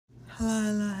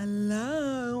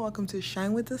Hello. Welcome to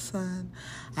Shine with the Sun.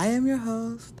 I am your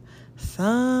host,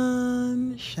 Sunshine.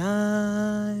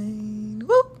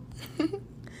 Woo! And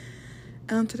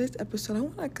on today's episode, I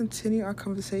want to continue our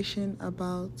conversation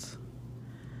about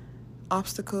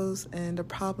obstacles and the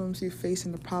problems you face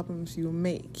and the problems you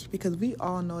make. Because we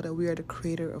all know that we are the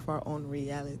creator of our own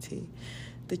reality.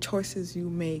 The choices you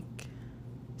make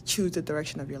choose the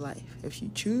direction of your life. If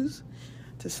you choose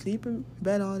to sleep in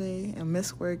bed all day and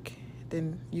miss work,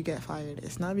 then you get fired.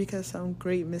 It's not because some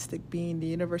great mystic being, the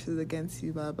universe is against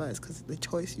you, blah, blah. It's because of the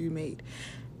choice you made.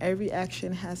 Every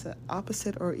action has an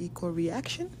opposite or equal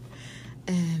reaction.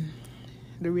 And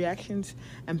the reactions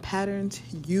and patterns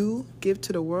you give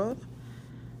to the world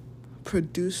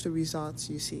produce the results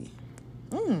you see.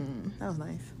 That was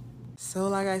nice. So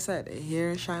like I said, here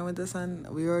in Shine with the Sun,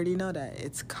 we already know that.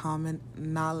 It's common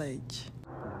knowledge.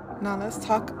 Now let's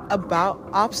talk about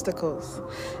obstacles.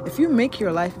 If you make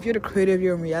your life, if you're the creator of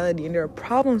your own reality and there are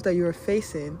problems that you're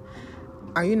facing,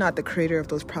 are you not the creator of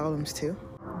those problems too?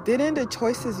 Didn't the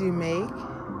choices you make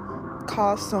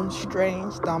cause some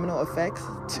strange domino effects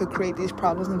to create these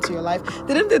problems into your life?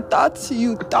 Didn't the thoughts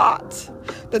you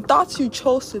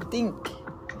chose to think,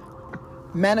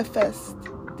 manifest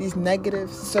these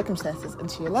negative circumstances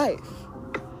into your life?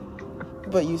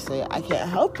 But you say, I can't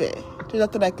help it. There's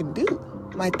nothing I can do.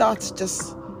 My thoughts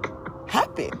just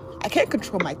happen. I can't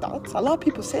control my thoughts. A lot of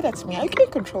people say that to me. I can't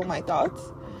control my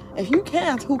thoughts. If you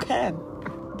can't, who can?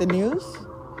 The news?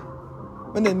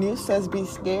 When the news says be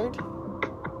scared,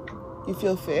 you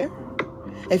feel fear?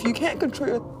 If you can't control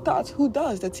your thoughts, who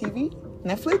does? The TV?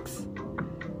 Netflix?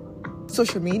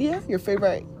 Social media? Your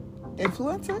favorite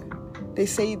influencer? They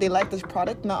say they like this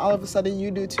product. Now all of a sudden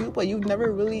you do too, but you've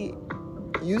never really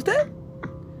used it?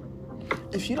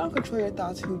 If you don't control your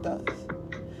thoughts, who does?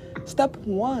 Step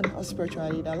one of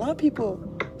spirituality that a lot of people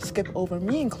skip over,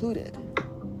 me included,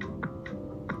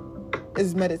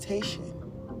 is meditation.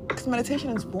 Because meditation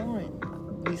is boring,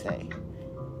 we say.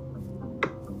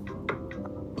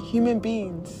 Human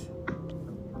beings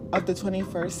of the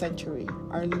 21st century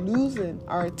are losing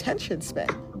our attention span.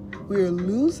 We are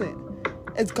losing.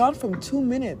 It's gone from 2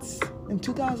 minutes. In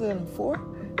 2004,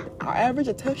 our average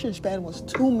attention span was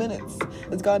 2 minutes.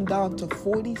 It's gone down to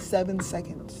 47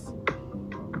 seconds.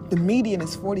 The median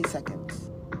is 40 seconds.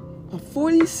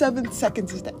 47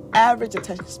 seconds is the average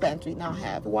attention span we now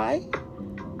have. Why?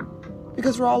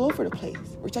 Because we're all over the place.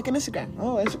 We're checking Instagram.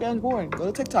 Oh, Instagram's boring. Go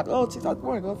to TikTok. Oh, TikTok's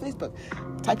boring. Go to Facebook.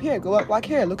 Type here. Go up. Walk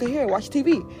here. Look at here. Watch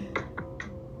TV.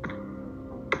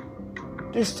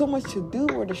 There's so much to do.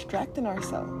 We're distracting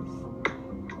ourselves,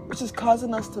 which is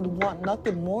causing us to want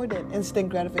nothing more than instant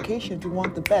gratification. We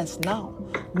want the best now.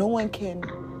 No one can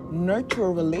nurture a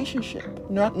relationship,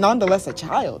 nonetheless a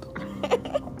child.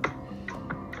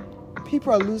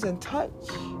 People are losing touch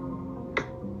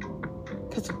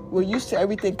because we're used to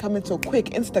everything coming so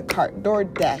quick. Instacart,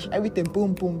 DoorDash, everything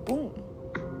boom, boom, boom.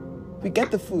 We get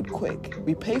the food quick.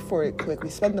 We pay for it quick. We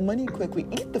spend the money quick. We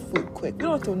eat the food quick. We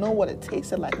don't even know what it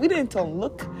tasted like. We didn't even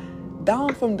look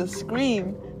down from the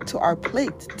screen to our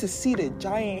plate to see the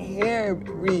giant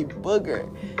hairy booger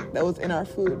that was in our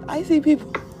food. I see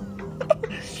people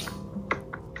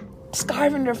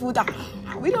scarfing their food down.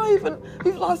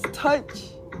 We've lost touch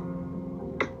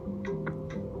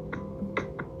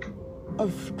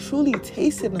of truly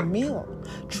tasting a meal,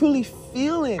 truly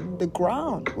feeling the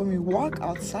ground when we walk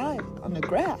outside on the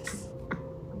grass,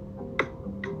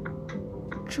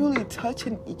 truly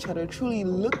touching each other, truly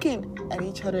looking at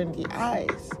each other in the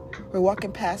eyes. We're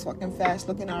walking past, walking fast,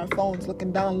 looking at our phones,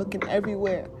 looking down, looking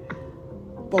everywhere,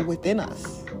 but within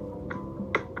us.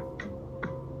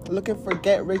 Looking for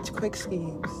get-rich-quick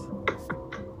schemes.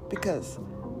 Because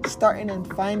starting and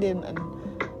finding and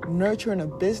nurturing a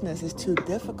business is too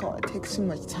difficult. It takes too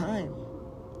much time.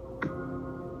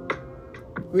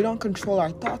 We don't control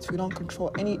our thoughts. We don't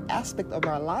control any aspect of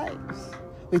our lives.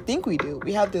 We think we do.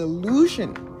 We have the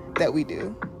illusion that we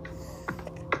do.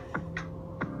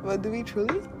 But do we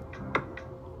truly?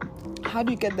 How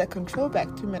do you get that control back?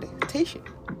 Through meditation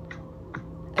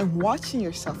and watching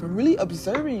yourself and really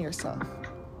observing yourself.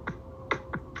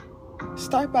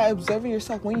 Start by observing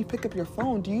yourself when you pick up your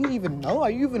phone. Do you even know?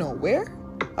 Are you even aware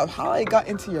of how it got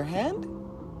into your hand?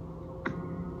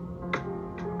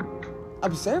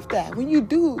 Observe that. When you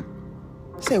do,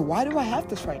 say, why do I have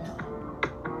this right now?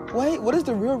 What is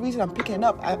the real reason I'm picking it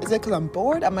up? Is it because I'm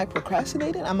bored? Am I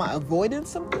procrastinating? Am I avoiding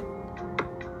something?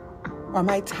 Or am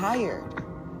I tired?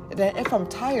 And then if I'm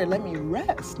tired, let me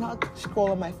rest, not scroll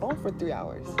on my phone for 3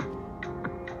 hours.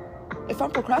 If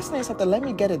I'm procrastinating something, let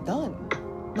me get it done,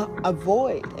 not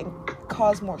avoid and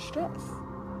cause more stress.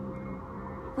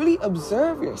 Really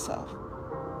observe yourself.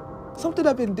 Something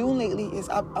I've been doing lately is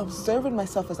I'm observing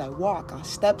myself as I walk. I'll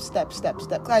step.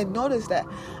 I notice that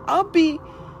I'll be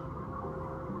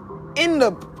in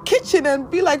the kitchen and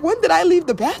be like, when did I leave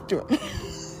the bathroom?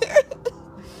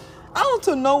 I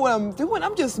don't know what I'm doing.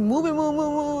 I'm just moving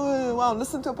while I'm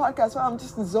listening to a podcast, while I'm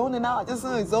just zoning out,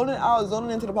 zoning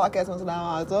into the podcast once in a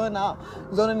while, zoning out,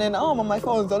 zoning in. Oh, I'm on my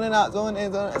phone, zoning out, zoning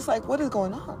in, zoning in. It's like, what is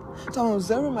going on? So I'm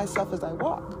observing myself as I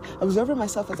walk, observing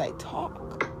myself as I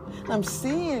talk. And I'm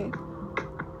seeing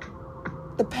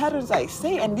the patterns I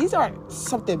say, and these aren't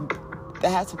something that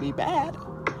has to be bad.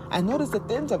 I notice the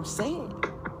things I'm saying.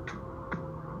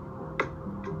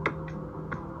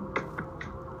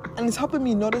 And it's helping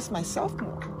me notice myself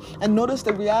more and notice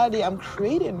the reality I'm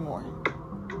creating more.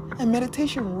 And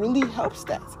meditation really helps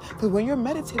that. Because when you're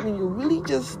meditating, you're really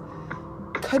just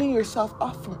cutting yourself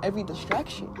off from every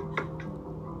distraction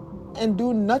and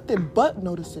doing nothing but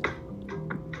noticing.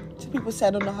 Some people say,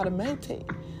 I don't know how to meditate.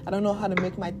 I don't know how to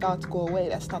make my thoughts go away.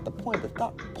 That's not the point. The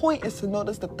point is to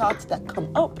notice the thoughts that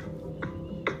come up.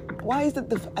 Why is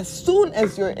it as soon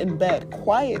as you're in bed,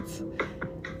 quiet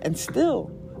and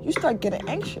still, you start getting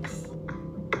anxious?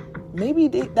 Maybe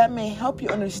that may help you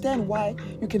understand why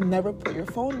you can never put your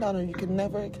phone down or you can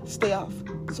never stay off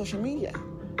social media.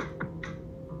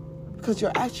 Because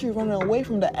you're actually running away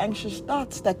from the anxious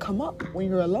thoughts that come up when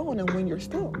you're alone and when you're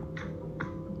still.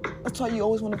 That's why you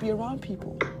always want to be around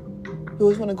people. You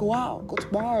always want to go out, go to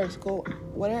bars, go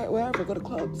wherever, go to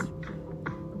clubs.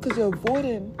 Because you're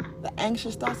avoiding the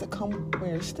anxious thoughts that come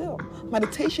when you're still.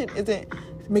 Meditation isn't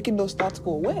making those thoughts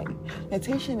go away.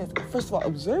 Meditation is, first of all,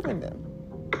 observing them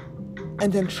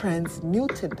and then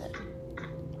transmuting them,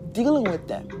 dealing with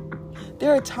them.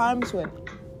 There are times when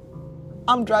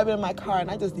I'm driving in my car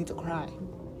and I just need to cry.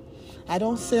 I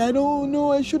don't say, I don't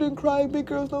know, I shouldn't cry, big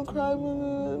girls don't cry.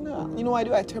 No. You know what I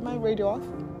do? I turn my radio off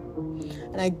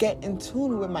and I get in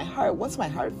tune with my heart. What's my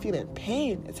heart feeling?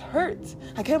 Pain. It hurts.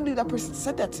 I can't believe that person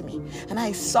said that to me. And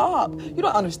I sob. You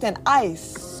don't understand. I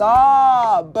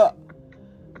sob.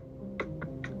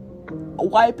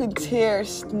 Wiping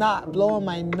tears, not blowing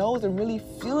my nose, and really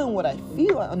feeling what I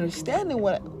feel and understanding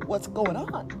what's going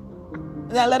on.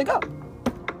 And then I let it go.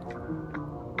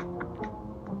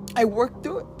 I work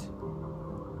through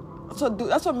it. So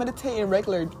that's what meditating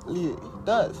regularly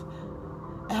does.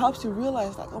 It helps you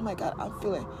realize, like, oh my God, I'm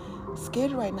feeling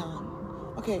scared right now.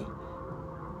 Okay,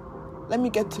 let me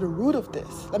get to the root of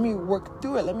this. Let me work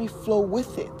through it. Let me flow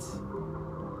with it.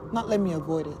 Not let me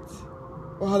avoid it.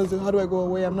 Or how do I go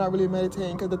away? I'm not really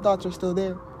meditating because the thoughts are still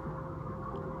there.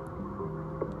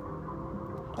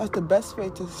 That's the best way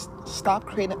to stop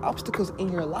creating obstacles in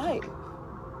your life.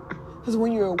 Because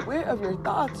when you're aware of your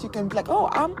thoughts, you can be like, oh,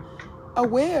 I'm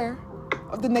aware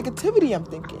of the negativity I'm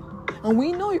thinking. And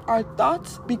we know our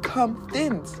thoughts become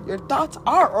things. Your thoughts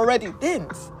are already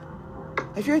things.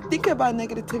 If you're thinking about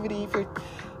negativity, if your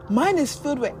mind is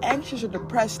filled with anxious or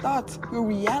depressed thoughts, your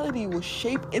reality will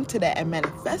shape into that and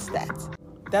manifest that.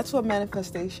 That's what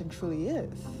manifestation truly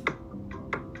is.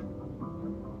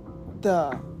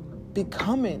 The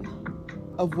becoming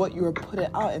of what you are putting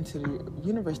out into the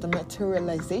universe, the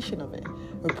materialization of it.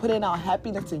 We're putting out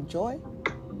happiness and joy,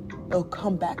 it'll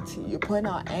come back to you. You're putting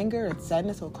out anger and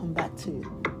sadness, it'll come back to you.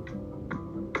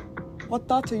 What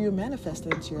thoughts are you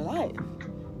manifesting into your life?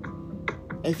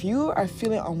 If you are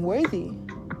feeling unworthy,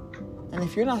 and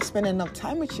if you're not spending enough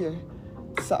time with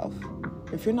yourself,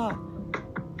 if you're not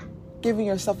giving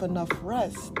yourself enough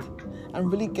rest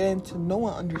and really getting to know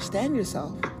and understand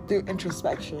yourself through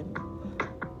introspection,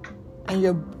 and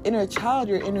your inner child,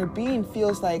 your inner being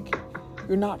feels like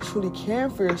you're not truly caring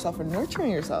for yourself or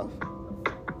nurturing yourself,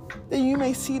 then you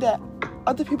may see that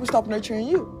other people stop nurturing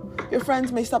you. Your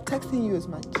friends may stop texting you as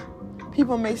much.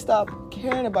 People may stop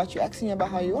caring about you, asking you about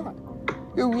how you are.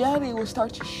 Your reality will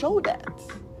start to show that.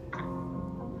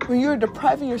 When you're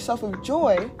depriving yourself of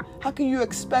joy, how can you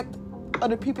expect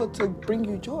other people to bring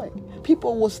you joy?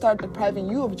 People will start depriving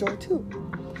you of joy too.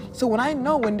 So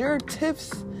when there are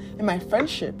tiffs in my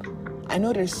friendship, I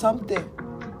know there's something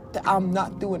that I'm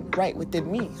not doing right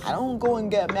within me. I don't go and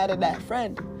get mad at that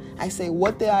friend. I say,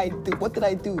 what did I do? What did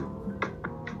I do?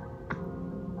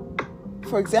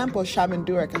 For example, Shaman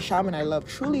Durek, a shaman I love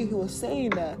truly, he was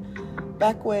saying that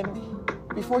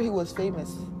before he was famous,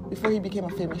 before he became a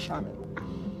famous shaman,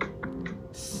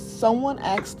 someone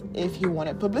asked if he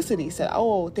wanted publicity. He said,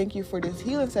 oh, thank you for this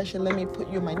healing session. Let me put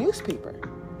you in my newspaper.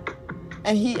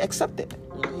 And he accepted.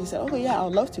 He said, oh, yeah,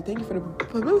 I'd love to. Thank you for the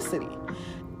publicity.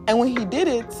 And when he did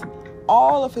it,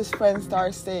 all of his friends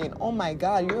started saying, oh, my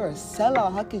God, you're a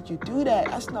sellout. How could you do that?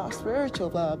 That's not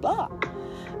spiritual, blah, blah, blah.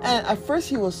 And at first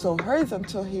he was so hurt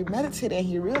until he meditated and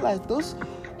he realized those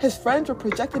His friends were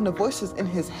projecting the voices in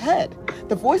his head,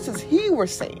 the voices he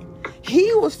was saying.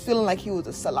 He was feeling like he was a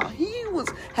sellout. He was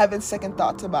having second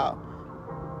thoughts about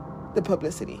the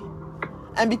publicity.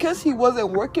 And because he wasn't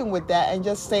working with that and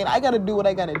just saying, I got to do what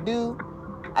I got to do,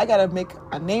 I got to make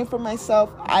a name for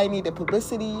myself, I need the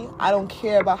publicity, I don't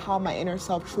care about how my inner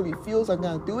self truly feels, I'm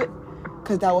going to do it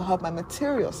because that will help my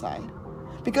material side.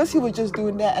 Because he was just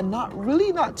doing that and not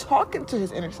talking to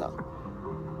his inner self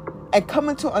and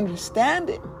coming to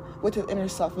understanding with his inner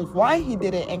self of why he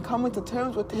did it and coming to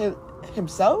terms with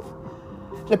himself,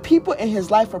 the people in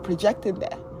his life are projecting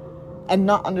that and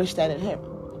not understanding him.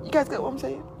 You guys get what I'm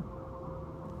saying?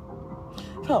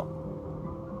 So,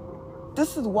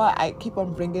 this is why I keep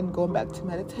on going back to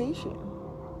meditation.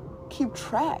 Keep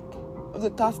track of the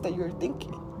thoughts that you're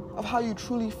thinking, of how you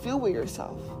truly feel with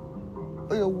yourself,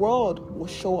 or your world will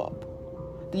show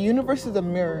up. The universe is a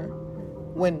mirror.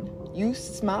 When you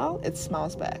smile, it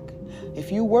smiles back.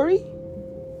 If you worry,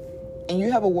 and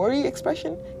you have a worry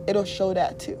expression, it'll show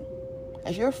that too.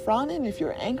 If you're frowning, if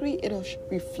you're angry, it'll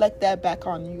reflect that back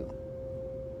on you.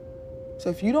 So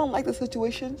if you don't like the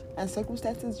situations and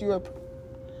circumstances you are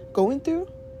going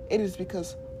through, it is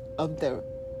because of the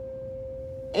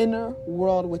inner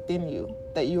world within you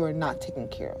that you are not taking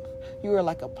care of. You are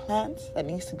like a plant that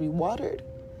needs to be watered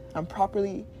and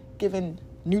properly given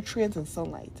nutrients and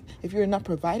sunlight. If you're not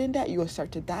providing that, you will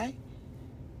start to die.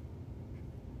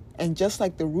 And just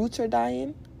like the roots are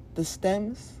dying, the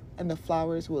stems and the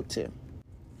flowers will too.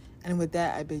 And with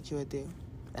that, I bid you adieu.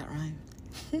 That rhymed.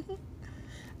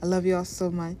 I love you all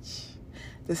so much.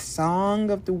 The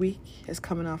song of the week is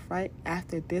coming off right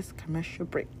after this commercial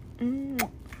break.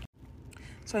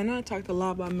 So I know I talked a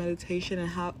lot about meditation and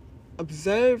how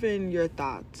observing your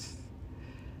thoughts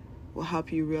will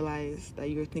help you realize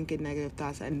that you're thinking negative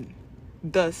thoughts and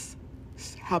thus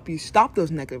help you stop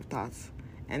those negative thoughts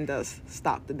and thus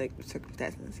stop the negative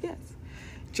circumstances. Yes.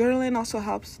 Journaling also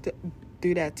helps to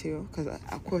do that too, because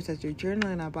of course as you're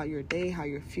journaling about your day, how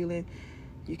you're feeling,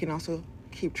 you can also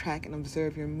keep track and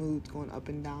observe your moods going up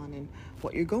and down and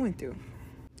what you're going through.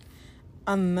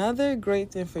 Another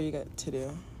great thing for you to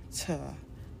do to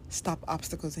stop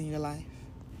obstacles in your life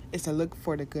is to look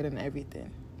for the good in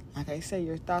everything. Like I said,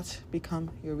 your thoughts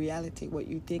become your reality. What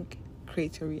you think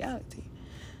creates your reality.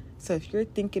 So if you're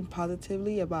thinking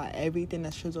positively about everything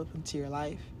that shows up into your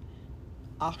life,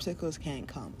 obstacles can't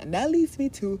come. And that leads me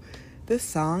to the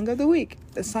song of the week.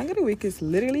 The song of the week is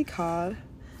literally called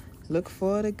Look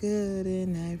for the Good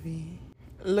in Every.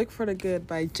 Look for the Good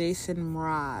by Jason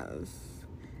Mraz.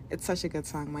 It's such a good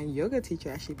song. My yoga teacher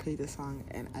actually played this song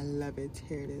and I love it.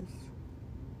 Here it is.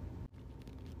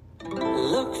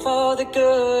 Look for the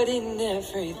good in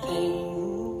everything.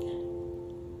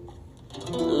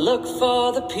 Look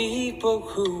for the people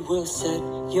who will set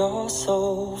your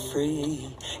soul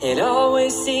free. It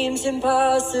always seems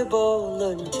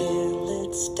impossible until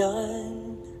it's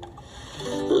done.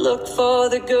 Look for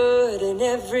the good in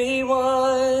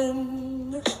everyone.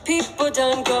 People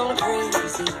done gone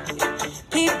crazy.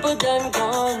 People done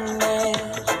gone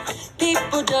mad.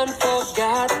 People done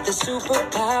forgot the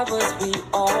superpowers we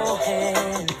all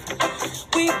have.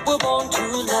 We were born to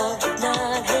love,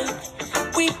 not hate.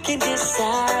 We can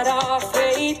decide our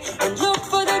fate and look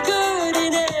for the good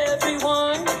in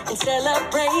everyone and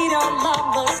celebrate all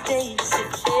our mistakes.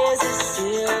 If there's a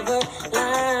silver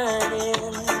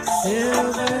lining,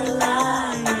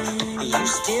 you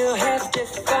still have to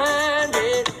find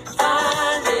it,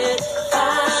 find it,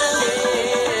 find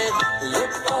it.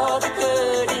 Look for the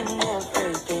good in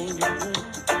everything.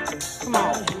 Come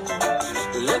on.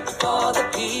 Look for the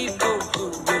people who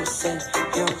will set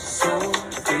your soul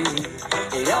free.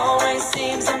 It always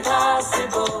seems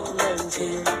impossible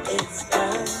until it's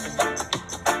done.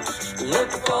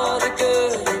 Look for the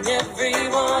good in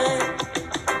everyone.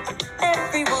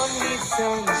 Everyone needs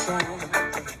sunshine.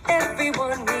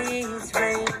 Everyone needs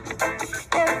rain.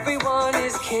 Everyone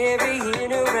is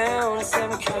carrying around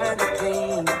some kind of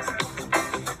pain.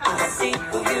 I see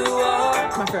who you are.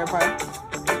 My favorite part.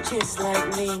 Just like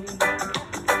me.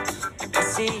 I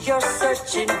see you're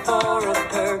searching for a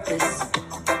purpose,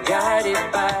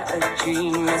 guided by a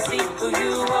dream. I see who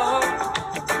you are.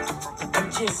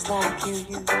 Just like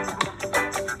you.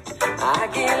 I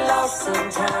get lost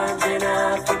sometimes and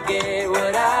I forget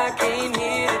what I came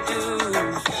here to do.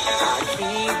 I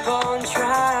keep on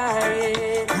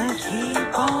trying. I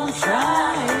keep on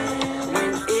trying.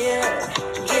 When it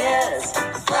gets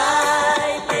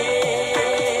frightening.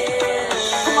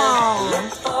 Come on.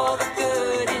 Look for the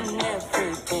good in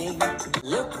everything.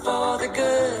 Look for the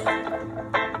good.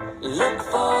 Look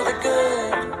for the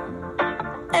good.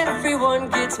 Everyone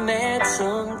gets mad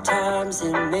sometimes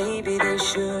and maybe they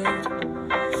should.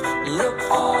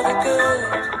 for the good.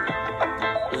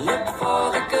 Look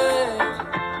for the good.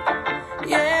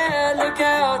 Yeah, look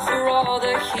out for all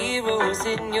the heroes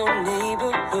in your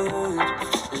neighborhood.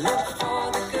 Look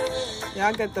for the good.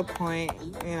 Y'all get the point.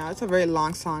 You know, it's a very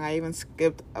long song. I even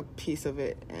skipped a piece of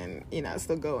it, and you know, it's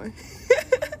still going.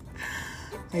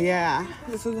 Yeah,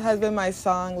 has been my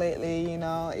song lately. You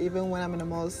know, even when I'm in the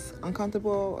most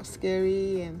uncomfortable,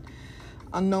 scary, and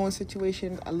unknown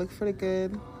situations, I look for the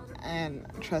good, and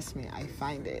trust me, I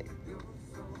find it.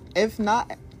 If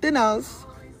nothing else,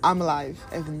 I'm alive.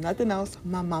 If nothing else,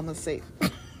 my mama's safe.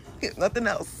 If nothing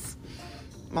else,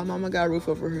 my mama got a roof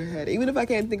over her head. Even if I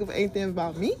can't think of anything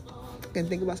about me, I can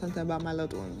think about something about my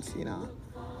loved ones, you know.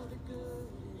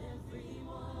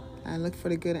 I look for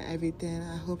the good in everything.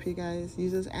 I hope you guys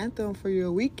use this anthem for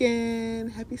your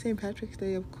weekend. Happy St. Patrick's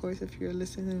Day, of course, if you're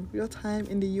listening in real time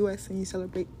in the U.S. and you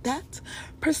celebrate that.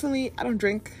 Personally, I don't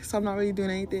drink, so I'm not really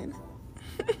doing anything.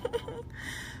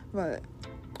 But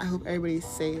I hope everybody's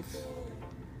safe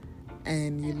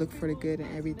and you look for the good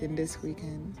in everything this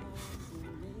weekend.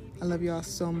 I love y'all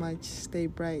so much. Stay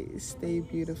bright, stay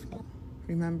beautiful.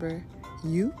 Remember,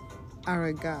 you are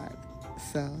a God,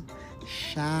 so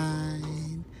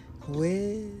shine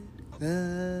with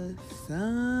the sun.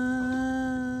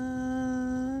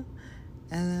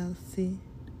 LLC.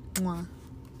 Mwah.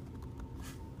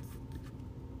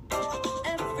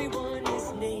 Everyone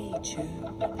is nature.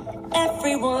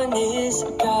 Everyone is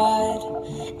God.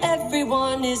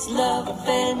 Everyone is love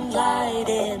and light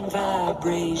and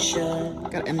vibration.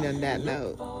 Gotta end on that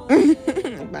note.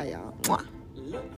 Bye, y'all. Mwah.